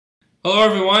Hello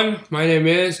everyone, my name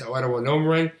is Awadawa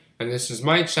Nomarin, and this is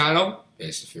my channel,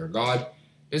 Base to Fear God.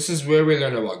 This is where we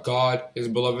learn about God, His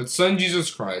beloved Son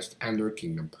Jesus Christ, and their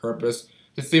kingdom purpose.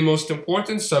 The three most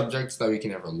important subjects that we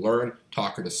can ever learn,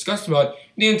 talk, or discuss about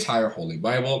in the entire Holy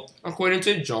Bible, according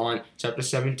to John chapter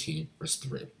 17, verse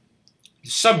 3. The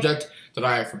subject that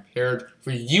I have prepared for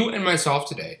you and myself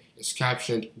today is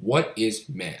captioned, What is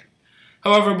Man?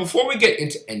 However, before we get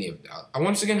into any of that, I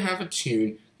once again have a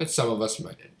tune that some of us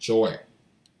might enjoy.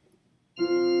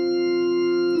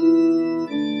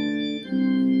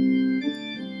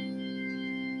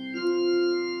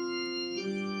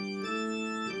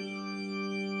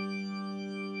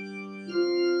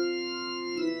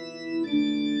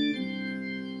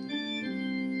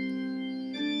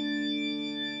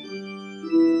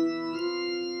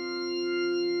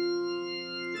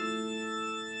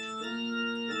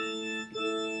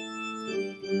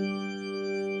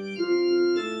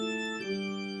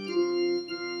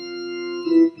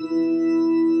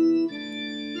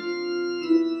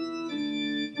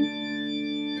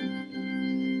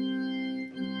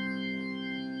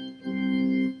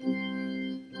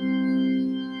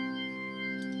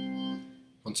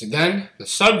 Once again, the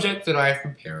subject that I have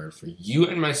prepared for you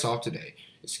and myself today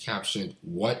is captioned,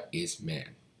 What is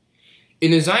Man?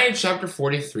 In Isaiah chapter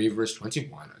 43, verse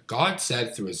 21, God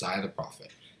said through Isaiah the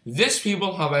prophet, This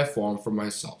people have I formed for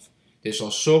myself. They shall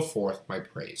show forth my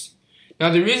praise. Now,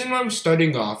 the reason why I'm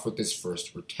starting off with this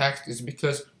first word text is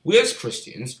because we as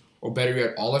Christians, or better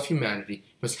yet, all of humanity,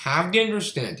 must have the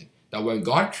understanding that when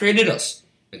God created us,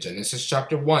 in Genesis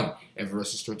chapter 1, and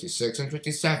verses 26 and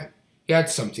 27, He had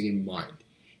something in mind.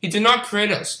 He did not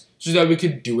create us so that we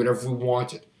could do whatever we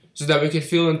wanted, so that we could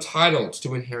feel entitled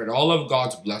to inherit all of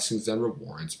God's blessings and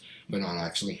rewards, but not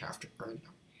actually have to earn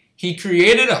them. He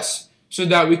created us so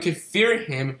that we could fear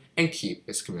Him and keep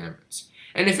His commandments.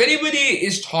 And if anybody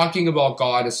is talking about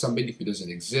God as somebody who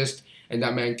doesn't exist, and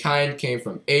that mankind came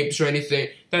from apes or anything,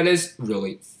 that is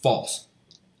really false.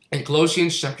 In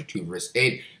Colossians chapter 2, verse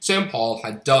 8, St. Paul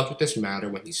had dealt with this matter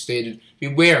when he stated,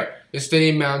 Beware, lest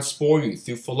any man spoil you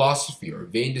through philosophy or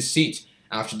vain deceit,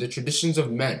 after the traditions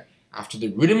of men, after the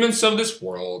rudiments of this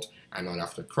world, and not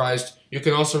after Christ. You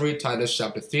can also read Titus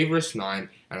chapter 3, verse 9,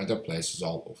 and other places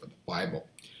all over the Bible.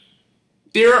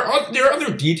 There are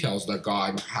other details that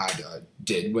God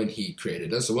did when He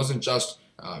created us. It wasn't just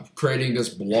creating this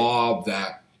blob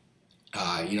that,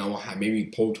 had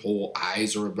maybe poked-hole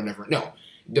eyes or whatever. No.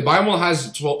 The Bible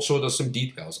has showed us some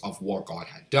details of what God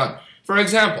had done. For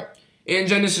example, in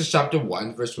Genesis chapter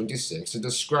 1, verse 26, it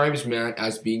describes man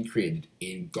as being created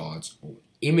in God's own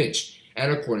image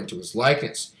and according to His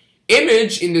likeness.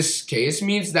 Image, in this case,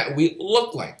 means that we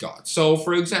look like God. So,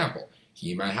 for example,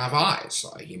 He might have eyes,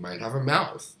 He might have a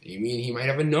mouth, He might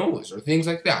have a nose, or things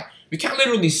like that. We can't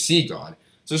literally see God.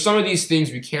 So some of these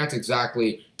things we can't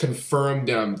exactly confirm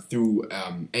them through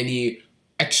any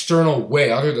external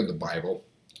way other than the Bible.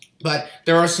 But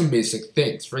there are some basic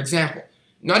things. For example,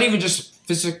 not even just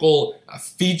physical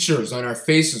features on our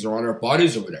faces or on our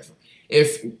bodies or whatever.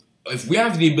 If we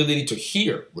have the ability to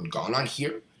hear, would God not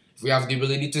hear? If we have the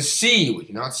ability to see, would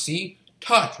He not see?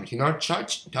 Touch, would He not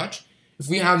touch? If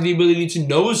we have the ability to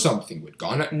know something, would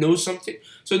God not know something?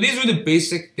 So these are the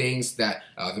basic things that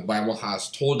the Bible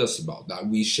has told us about, that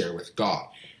we share with God.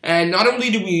 And not only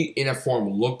do we, in a form,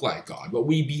 look like God, but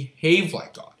we behave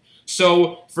like God.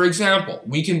 So, for example,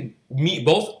 we can meet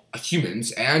both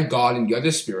humans and God and the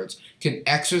other spirits can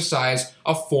exercise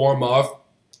a form of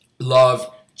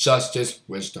love, justice,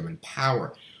 wisdom, and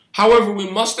power. However, we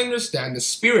must understand the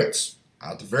spirits,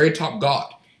 at the very top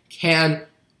God, can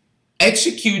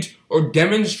execute or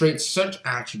demonstrate such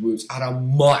attributes at a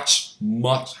much,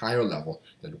 much higher level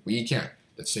than we can.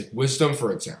 Let's take wisdom,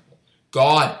 for example.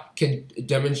 God can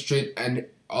demonstrate a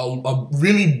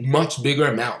really much bigger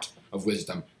amount of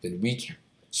wisdom than we can.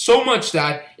 So much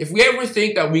that if we ever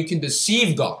think that we can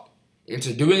deceive God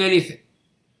into doing anything,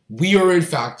 we are in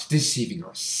fact deceiving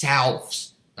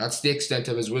ourselves. That's the extent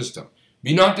of His wisdom.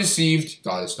 Be not deceived,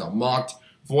 God is not mocked.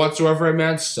 For whatsoever a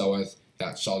man soweth,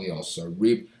 that shall he also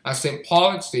reap. As St.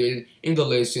 Paul had stated in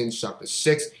Galatians chapter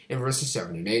 6 in verses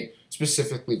 7 and 8,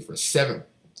 specifically verse 7.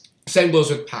 Same goes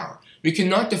with power. We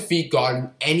cannot defeat God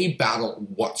in any battle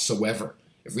whatsoever.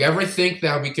 If we ever think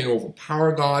that we can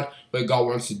overpower God, when God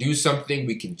wants to do something,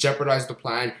 we can jeopardize the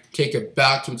plan, take it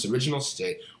back to its original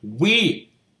state,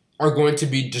 we are going to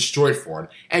be destroyed for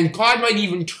it. And God might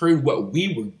even turn what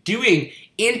we were doing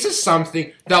into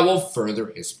something that will further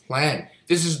His plan.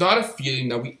 This is not a feeling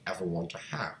that we ever want to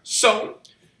have. So,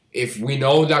 if we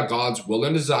know that God's will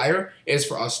and desire is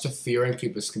for us to fear and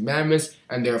keep His commandments,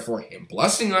 and therefore Him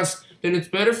blessing us, then it's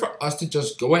better for us to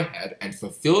just go ahead and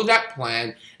fulfill that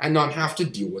plan and not have to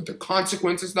deal with the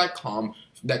consequences that come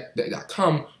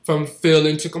from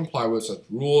failing to comply with such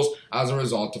rules as a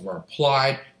result of our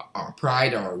pride,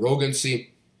 our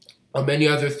arrogancy, or many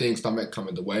other things that might come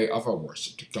in the way of our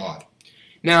worship to God.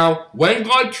 Now, when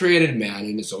God created man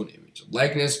in his own image and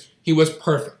likeness, he was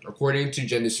perfect, according to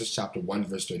Genesis chapter 1,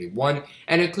 verse 31,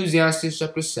 and Ecclesiastes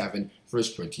chapter 7,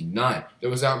 verse 29. There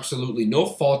was absolutely no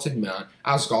fault in man,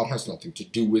 as God has nothing to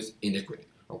do with iniquity,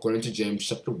 according to James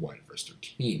chapter 1, verse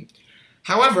 13.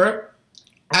 However,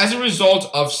 as a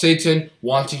result of Satan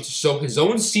wanting to sow his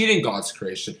own seed in God's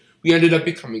creation, we ended up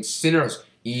becoming sinners.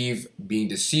 Eve being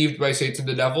deceived by Satan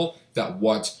the devil, that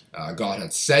what God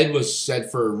had said was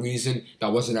said for a reason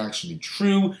that wasn't actually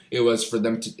true. It was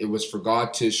for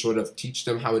God to sort of teach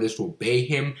them how it is to obey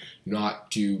him,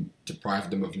 not to deprive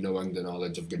them of knowing the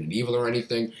knowledge of good and evil or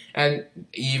anything. And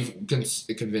Eve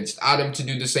convinced Adam to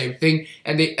do the same thing,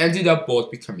 and they ended up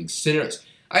both becoming sinners.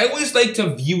 I always like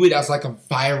to view it as like a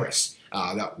virus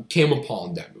that came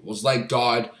upon them. It was like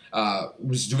God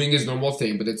was doing his normal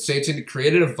thing, but that Satan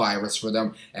created a virus for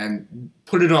them and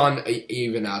put it on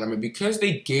Eve and Adam. And because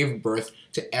they gave birth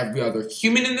to every other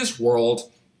human in this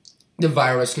world, the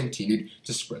virus continued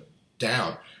to spread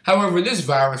down. However, this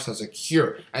virus has a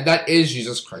cure, and that is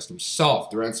Jesus Christ himself.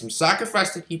 The ransom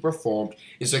sacrifice that he performed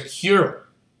is a cure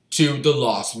to the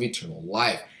loss of eternal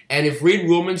life. And if we read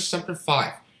Romans chapter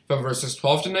 5, from verses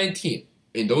 12 to 19,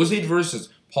 in those 8 verses,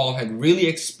 Paul had really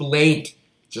explained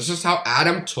just as how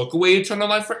Adam took away eternal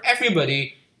life for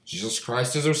everybody, Jesus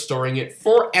Christ is restoring it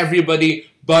for everybody,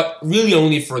 but really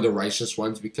only for the righteous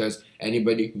ones, because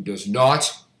anybody who does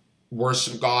not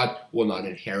worship God will not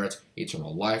inherit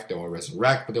eternal life. They will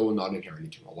resurrect, but they will not inherit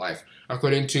eternal life.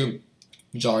 According to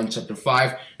John chapter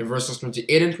 5, in verses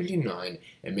 28 and 29,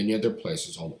 and many other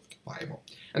places all over the Bible.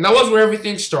 And that was where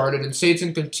everything started, and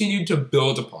Satan continued to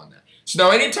build upon that. So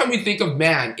now anytime we think of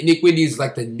man, iniquity is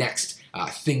like the next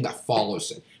thing that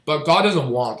follows it. But God doesn't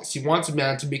want this. He wants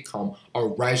man to become a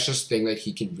righteous thing that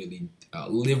he can really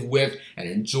live with and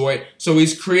enjoy. So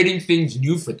he's creating things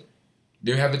new for them.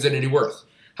 They haven't done any worth.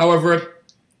 However,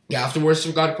 you have to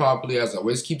worship God properly, as I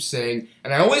always keep saying.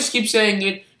 And I always keep saying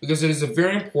it because it is a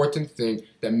very important thing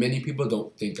that many people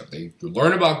don't think of. They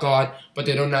learn about God, but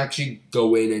they don't actually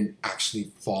go in and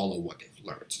actually follow what they've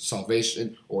learned.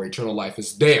 Salvation or eternal life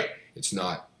is there. It's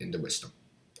not in the wisdom.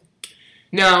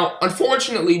 Now,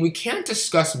 unfortunately, we can't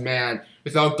discuss man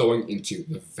without going into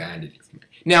the vanity of man.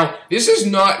 Now, this is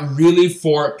not really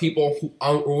for people who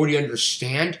already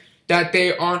understand that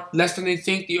they are less than they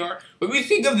think they are. When we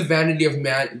think of the vanity of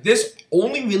man, this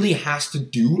only really has to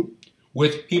do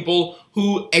with people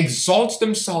who exalt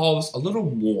themselves a little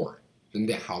more than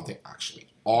how they actually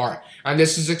are. And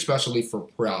this is especially for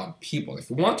proud people.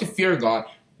 If we want to fear God,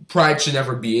 pride should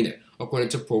never be in it, according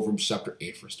to Proverbs chapter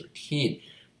 8, verse 13.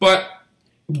 But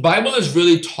the Bible is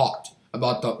really taught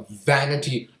about the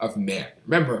vanity of man.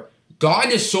 Remember,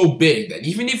 God is so big that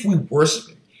even if we worship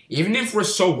him, even if we're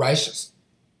so righteous,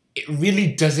 it really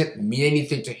doesn't mean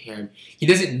anything to him. He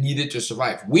doesn't need it to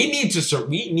survive. We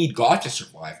need God to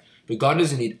survive, but God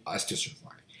doesn't need us to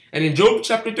survive. And in Job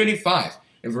chapter 35,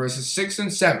 in verses 6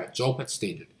 and 7, Job had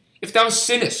stated, "If thou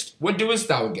sinnest, what doest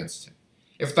thou against him?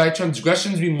 If thy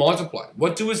transgressions be multiplied,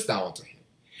 what doest thou unto him?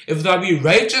 If thou be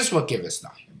righteous, what givest thou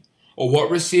him? Or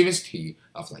what receivest he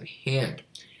of thine hand?"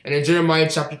 And in Jeremiah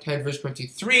chapter 10, verse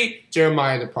 23,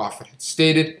 Jeremiah the prophet had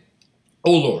stated,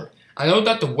 "O Lord, I know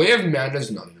that the way of man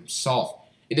is not in himself.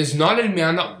 It is not in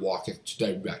man that walketh to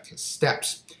direct his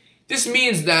steps." This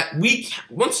means that we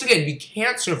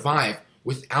can't survive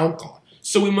without God.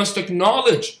 So we must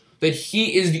acknowledge that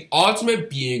he is the ultimate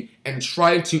being and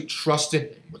try to trust in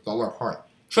him with all our heart.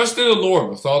 Trust in the Lord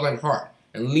with all thine heart,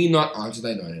 and lean not unto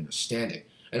thine own understanding.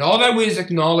 In all thy ways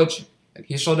acknowledge him, and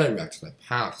he shall direct thy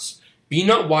paths. Be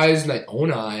not wise in thy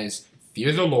own eyes,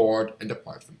 fear the Lord, and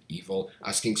depart from evil,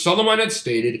 as King Solomon had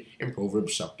stated in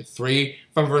Proverbs chapter 3,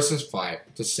 from verses 5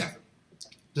 to 7.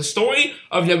 The story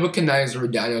of Nebuchadnezzar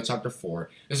in Daniel chapter 4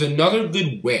 is another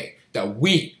good way that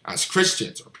we, as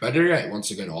Christians, or better yet,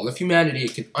 once again, all of humanity,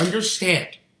 can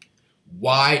understand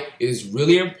why it is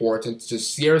really important to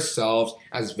see ourselves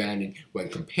as vanity when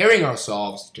comparing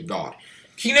ourselves to God.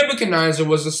 King Nebuchadnezzar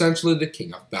was essentially the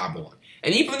king of Babylon.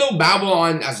 And even though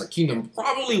Babylon as a kingdom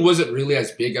probably wasn't really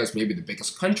as big as maybe the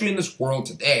biggest country in this world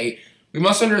today, we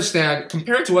must understand,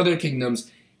 compared to other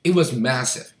kingdoms, it was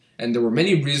massive. And there were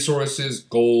many resources,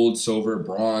 gold, silver,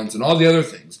 bronze, and all the other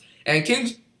things. And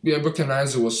King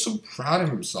Nebuchadnezzar was so proud of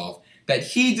himself that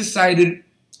he decided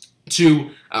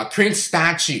to create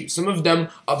statues, some of them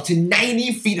up to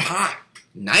 90 feet high,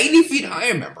 90 feet high,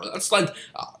 remember. That's like,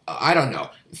 I don't know,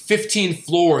 15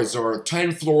 floors or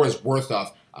 10 floors worth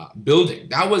of building.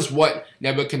 That was what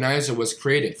Nebuchadnezzar was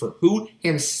creating. For who?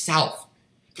 Himself.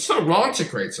 It's not wrong to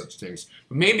create such things.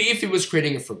 But maybe if he was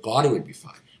creating it for God, it would be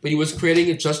fine. But he was creating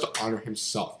it just to honor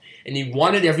himself. And he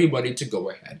wanted everybody to go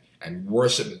ahead and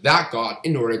worship that God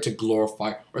in order to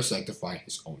glorify or sanctify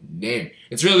his own name.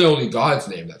 It's really only God's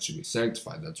name that should be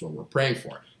sanctified. That's what we're praying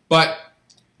for. But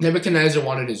Nebuchadnezzar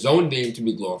wanted his own name to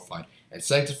be glorified and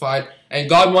sanctified, and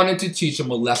God wanted to teach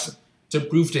him a lesson, to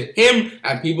prove to him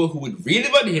and people who would read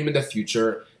about him in the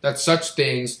future that such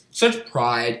things, such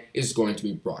pride is going to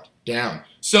be brought down.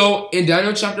 So in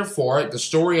Daniel chapter 4, the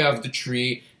story of the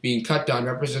tree being cut down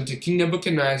represented King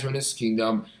Nebuchadnezzar and his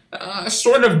kingdom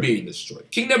sort of being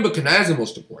destroyed. King Nebuchadnezzar,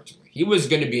 most importantly, he was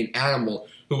going to be an animal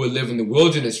who would live in the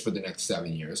wilderness for the next 7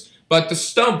 years. But the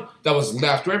stump that was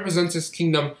left represents his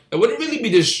kingdom that wouldn't really be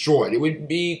destroyed. It would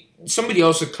be somebody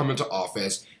else would come into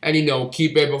office and,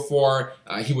 keep it before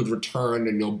he would return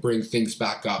and, bring things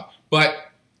back up. But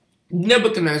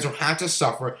Nebuchadnezzar had to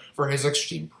suffer for his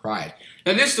extreme pride.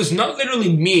 Now, this does not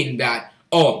literally mean that,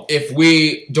 if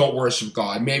we don't worship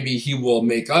God, maybe he will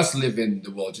make us live in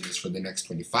the wilderness for the next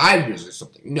 25 years or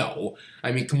something. No.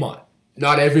 I mean, come on.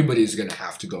 Not everybody is going to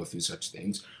have to go through such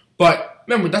things. But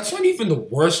remember, that's not even the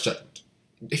worst judgment.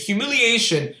 The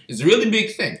humiliation is a really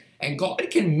big thing. And God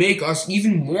can make us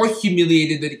even more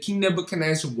humiliated than King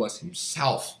Nebuchadnezzar was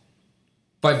himself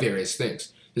by various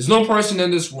things. There's no person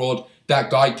in this world that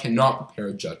God cannot prepare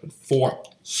a judgment for.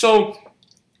 So,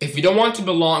 if we don't want to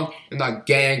belong in that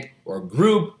gang or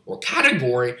group or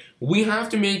category, we have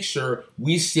to make sure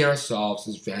we see ourselves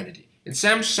as vanity. In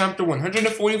Psalms chapter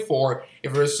 144,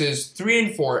 in verses 3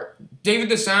 and 4, David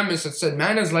the psalmist had said,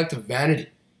 "Man is like to vanity.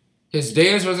 His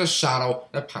days was a shadow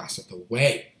that passeth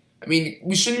away." I mean,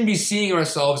 we shouldn't be seeing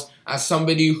ourselves as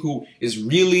somebody who is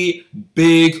really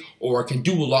big or can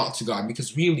do a lot to God,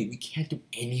 because really, we can't do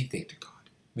anything to God.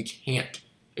 We can't.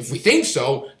 If we think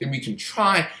so, then we can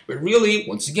try, but really,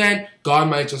 once again, God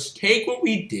might just take what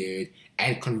we did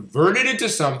and convert it into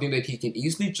something that he can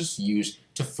easily just use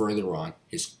to further on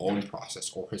his own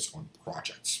process or his own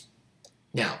projects.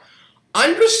 Now,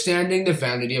 understanding the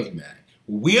vanity of man,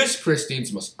 we as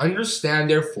Christians must understand,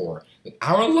 therefore, that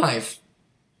our life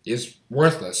is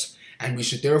worthless and we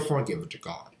should therefore give it to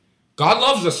God. God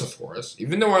loves us, of course.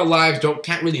 Even though our lives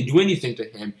can't really do anything to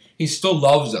him, he still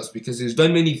loves us because he's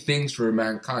done many things for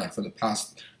mankind for the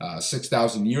past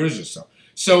 6,000 years or so.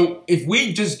 So if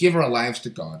we just give our lives to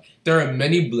God, there are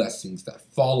many blessings that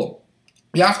follow.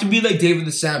 You have to be like David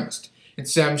the psalmist in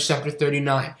Psalms chapter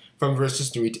 39 from verses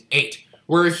 3 to 8,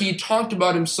 where he talked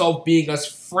about himself being as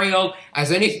frail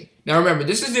as anything. Now remember,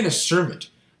 this isn't a servant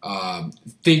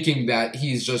thinking that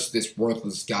he's just this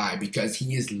worthless guy, because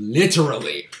he is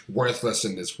literally worthless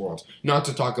in this world. Not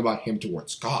to talk about him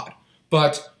towards God.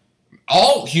 But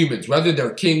all humans, whether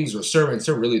they're kings or servants,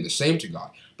 are really the same to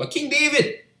God. But King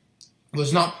David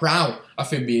was not proud of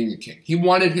him being a king. He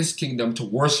wanted his kingdom to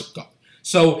worship God.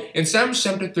 So in Psalms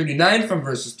chapter 39 from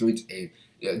verses 3 to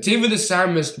 8, David the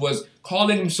psalmist was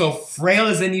calling himself frail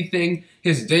as anything.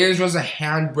 His days was a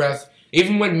handbreadth.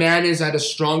 Even when man is at his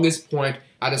strongest point,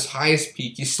 at his highest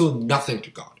peak, he's still nothing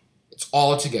to God. It's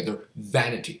altogether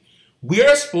vanity. We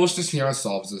are supposed to see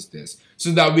ourselves as this so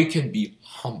that we can be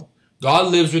humble.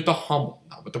 God lives with the humble,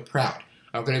 not with the proud.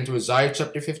 According to Isaiah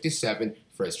chapter 57,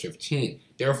 verse 15.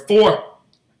 Therefore,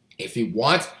 if we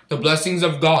want the blessings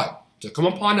of God to come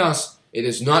upon us, it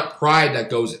is not pride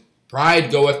that goes it.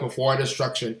 Pride goeth before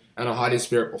destruction, and a haughty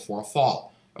spirit before a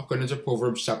fall. According to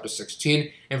Proverbs chapter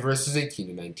 16, and verses 18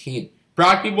 to 19.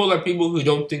 Proud people are people who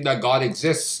don't think that God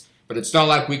exists, but it's not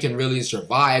like we can really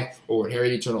survive or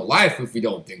inherit eternal life if we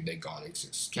don't think that God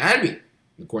exists. Can we?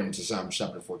 According to Psalms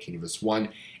chapter 14, verse 1,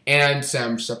 and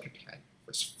Psalms chapter 10,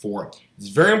 verse 4. It's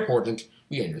very important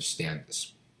we understand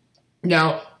this.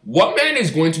 Now, what man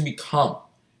is going to become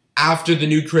after the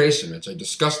new creation, which I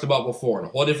discussed about before in a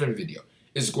whole different video,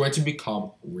 is going to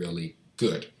become really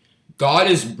good.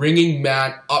 God is bringing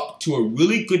man up to a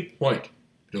really good point.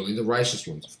 But only the righteous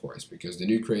ones, of course, because the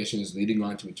new creation is leading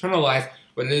on to eternal life,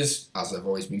 but it is, as I've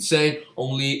always been saying,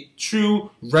 only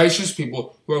true, righteous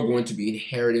people who are going to be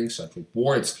inheriting such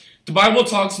rewards. The Bible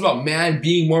talks about man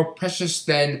being more precious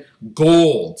than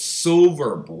gold,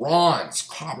 silver, bronze,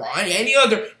 copper, any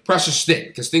other precious thing,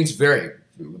 because things vary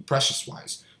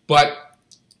precious-wise. But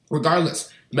regardless,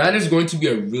 man is going to be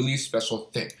a really special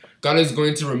thing. God is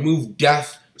going to remove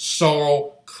death,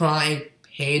 sorrow, crying,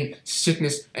 pain,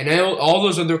 sickness, and all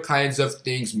those other kinds of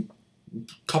things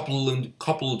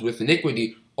coupled with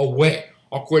iniquity away.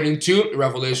 According to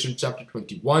Revelation chapter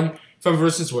 21, from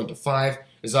verses 1 to 5,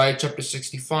 Isaiah chapter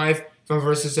 65 from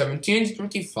verses 17 to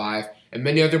 25, and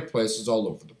many other places all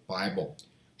over the Bible.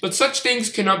 But such things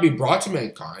cannot be brought to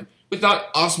mankind without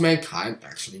us, mankind,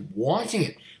 actually wanting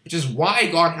it, which is why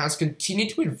God has continued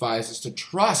to advise us to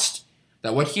trust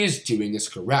that what He is doing is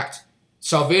correct.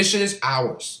 Salvation is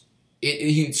ours.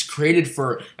 It's created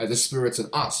for the spirits in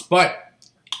us, but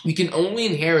we can only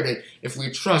inherit it if we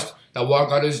trust that what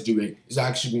God is doing is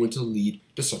actually going to lead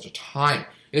to such a time.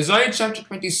 In Isaiah chapter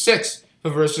 26,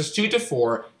 from verses 2 to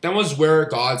 4, that was where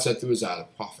God said through Isaiah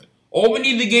the prophet, "Open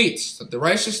ye the gates, that the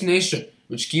righteous nation,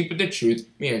 which keepeth the truth,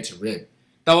 may enter in.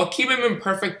 Thou wilt keep him in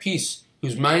perfect peace,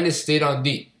 whose mind is stayed on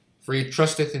thee, for he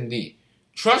trusteth in thee.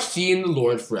 Trust ye in the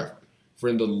Lord forever, for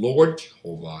in the Lord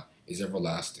Jehovah is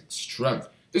everlasting strength."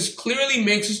 This clearly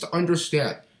makes us to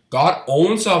understand God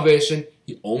owns salvation,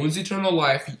 He owns eternal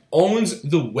life, He owns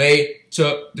the way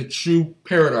to the true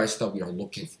paradise that we are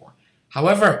looking for.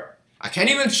 However, I can't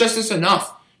even stress this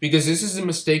enough, because this is a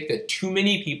mistake that too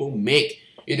many people make.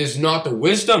 It is not the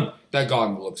wisdom that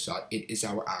God looks at, it is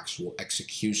our actual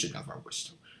execution of our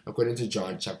wisdom. According to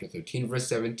John chapter 13, verse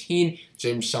 17,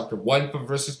 James chapter 1, from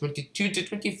verses 22 to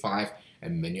 25,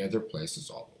 and many other places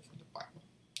all over the Bible.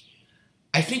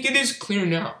 I think it is clear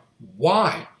now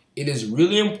why it is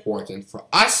really important for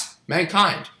us,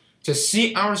 mankind, to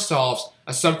see ourselves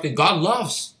as something God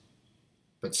loves,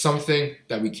 but something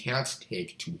that we can't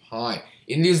take too high.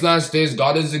 In these last days,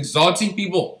 God is exalting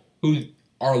people who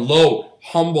are low,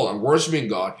 humble, and worshiping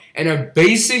God, and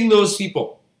abasing those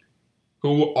people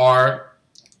who are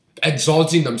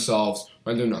exalting themselves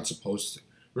when they're not supposed to.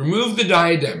 Remove the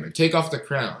diadem and take off the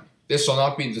crown. This shall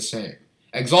not be the same.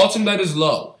 Exalt him that is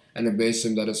low, and abase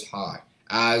him that is high,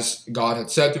 as God had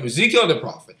said to Ezekiel the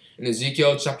prophet in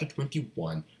Ezekiel chapter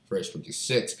 21, verse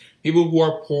 26. People who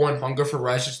are poor and hunger for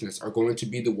righteousness are going to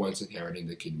be the ones inheriting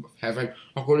the kingdom of heaven,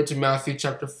 according to Matthew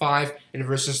chapter 5 and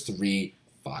verses 3,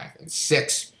 5, and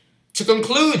 6. To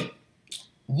conclude,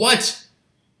 what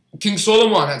King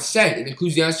Solomon had said in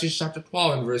Ecclesiastes chapter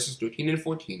 12 and verses 13 and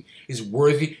 14 is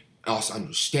worthy of us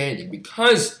understanding,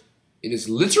 because it is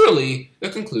literally the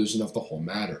conclusion of the whole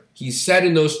matter. He said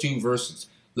in those two verses,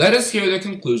 "Let us hear the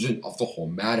conclusion of the whole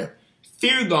matter.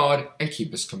 Fear God and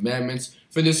keep His commandments,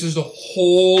 for this is the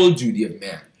whole duty of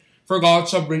man. For God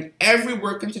shall bring every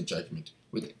work into judgment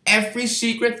with every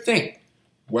secret thing,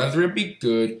 whether it be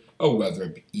good or whether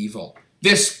it be evil."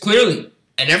 This clearly,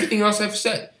 and everything else I've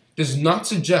said, does not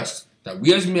suggest that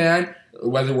we as man,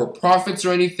 whether we're prophets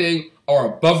or anything, are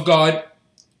above God.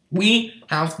 We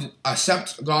have to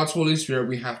accept God's Holy Spirit.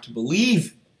 We have to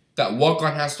believe that what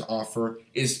God has to offer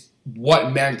is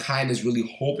what mankind is really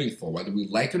hoping for, whether we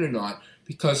like it or not,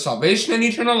 because salvation and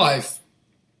eternal life,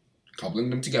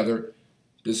 coupling them together,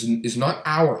 is not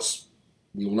ours.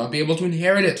 We will not be able to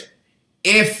inherit it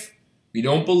if we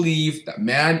don't believe that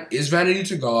man is vanity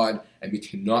to God, and we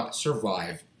cannot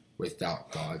survive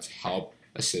without God's help,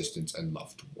 assistance, and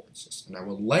love towards us. And I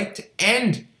would like to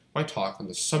end my talk on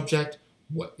the subject,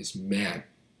 what is man?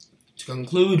 To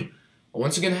conclude, I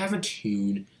once again have a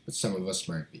tune that some of us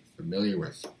might be familiar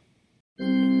with.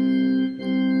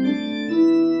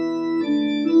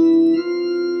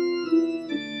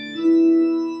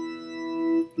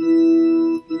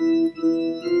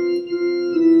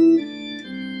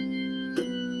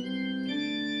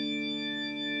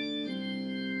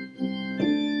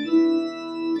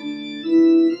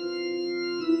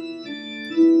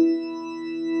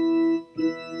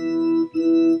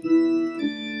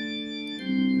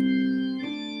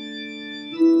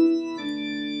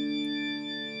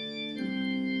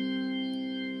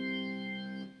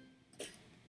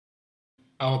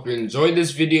 I hope you enjoyed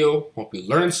this video, hope you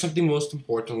learned something most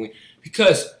importantly,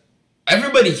 because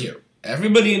everybody here,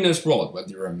 everybody in this world, whether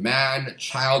you're a man, a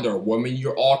child, or a woman,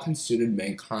 you're all considered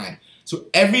mankind. So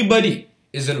everybody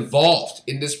is involved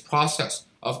in this process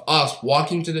of us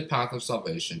walking to the path of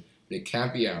salvation, but it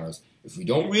can't be ours if we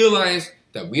don't realize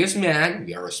that we as man,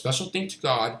 we are a special thing to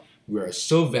God, we are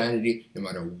so vanity no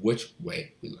matter which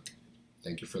way we look at it.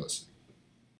 Thank you for listening.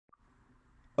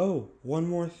 Oh, one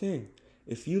more thing.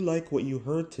 If you like what you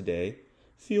heard today,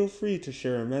 feel free to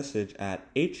share a message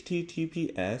at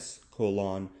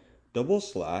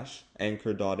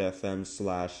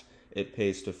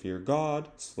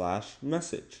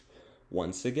https://anchor.fm/itpaystofeargod/message.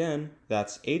 Once again,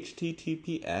 that's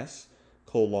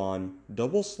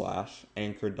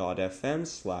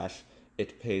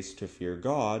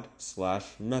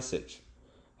https://anchor.fm/itpaystofeargod/message.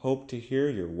 Hope to hear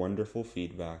your wonderful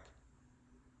feedback.